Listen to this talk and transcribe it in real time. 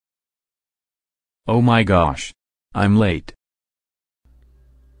Oh my gosh. I'm late.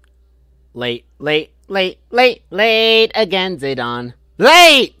 Late again, Zidane.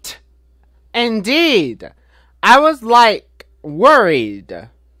 Late! Indeed. I was worried.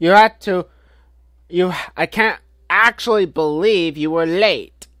 I can't actually believe you were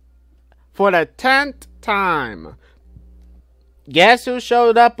late. For the 10th time. Guess who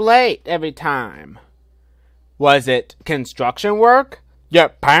showed up late every time? Was it construction work? Your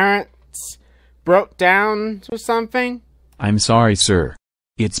parents broke down or something? I'm sorry, sir.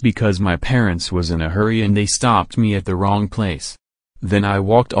 It's because my parents was in a hurry and they stopped me at the wrong place. Then I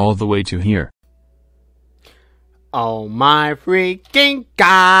walked all the way to here. Oh my freaking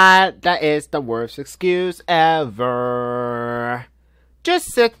god, that is the worst excuse ever.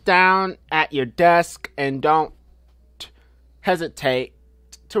 Just sit down at your desk and don't hesitate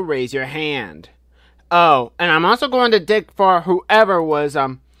to raise your hand. Oh, and I'm also going to dig for whoever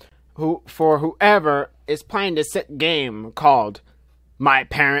is playing this sick game called My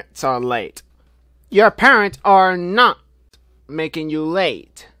Parents Are Late. Your parents are not making you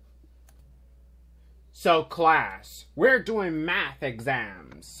late. So class, we're doing math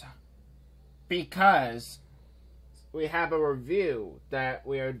exams because we have a review that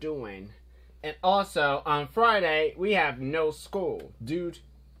we are doing. And also on Friday we have no school due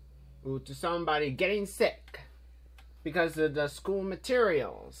to somebody getting sick because of the school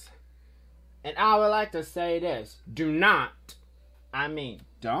materials. And I would like to say this, don't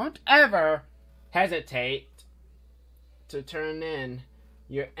ever hesitate to turn in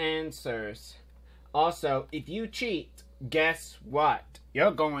your answers. Also, if you cheat, guess what?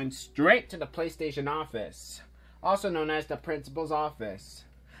 You're going straight to the PlayStation office, also known as the principal's office.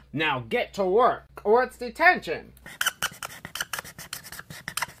 Now get to work, or it's detention.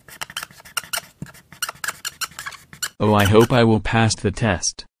 Oh, I hope I will pass the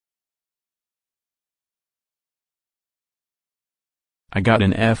test. I got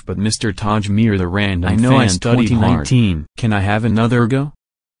an F, but Mr. Tajmir the random I know fan I studied 2019. Hard. Can I have another go?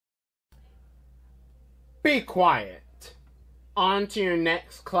 Be quiet. On to your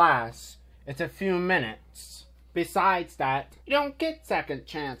next class. It's a few minutes. Besides that, you don't get second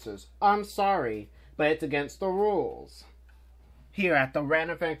chances. I'm sorry, but it's against the rules. Here at the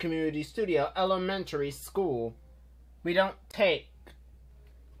Random Fan Community Studio Elementary School, we don't take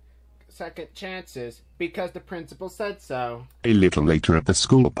second chances because the principal said so. A little later at the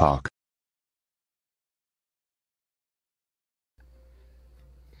school park.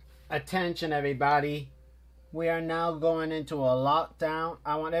 Attention everybody. We are now going into a lockdown.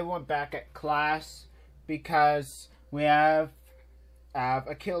 I want everyone back at class because we have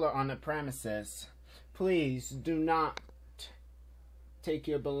a killer on the premises. Please do not take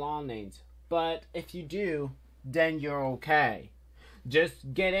your belongings. But if you do, then you're okay.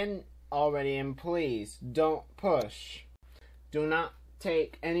 Just get in already and please don't push. Do not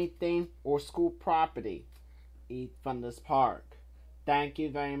take anything or school property from this park. Thank you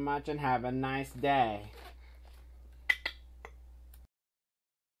very much and have a nice day.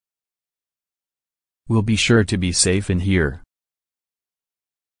 We'll be sure to be safe in here.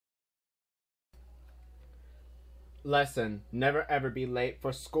 Lesson: never ever be late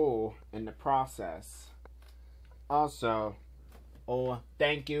for school in the process. Also,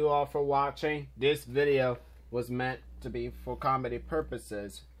 thank you all for watching. This video was meant to be for comedy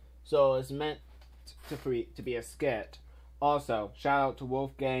purposes, so it's meant to be a skit. Also, shout out to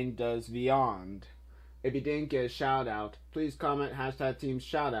Wolfgang Does Beyond. If you didn't get a shout out, please comment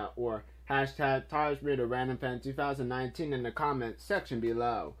 #team_shoutout or #TajRandomFan2019 in the comments section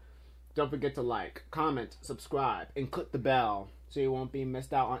below. Don't forget to like, comment, subscribe, and click the bell so you won't be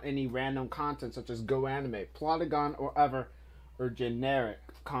missed out on any random content such as GoAnimate, Plotagon, or generic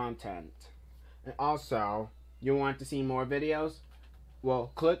content. And also, you want to see more videos?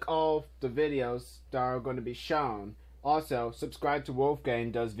 Well, click all the videos that are going to be shown. Also, subscribe to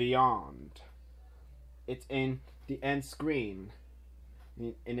Wolfgang Does Beyond. It's in the end screen.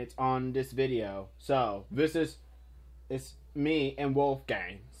 And it's on this video. So, it's me and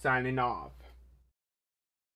Wolfgang signing off.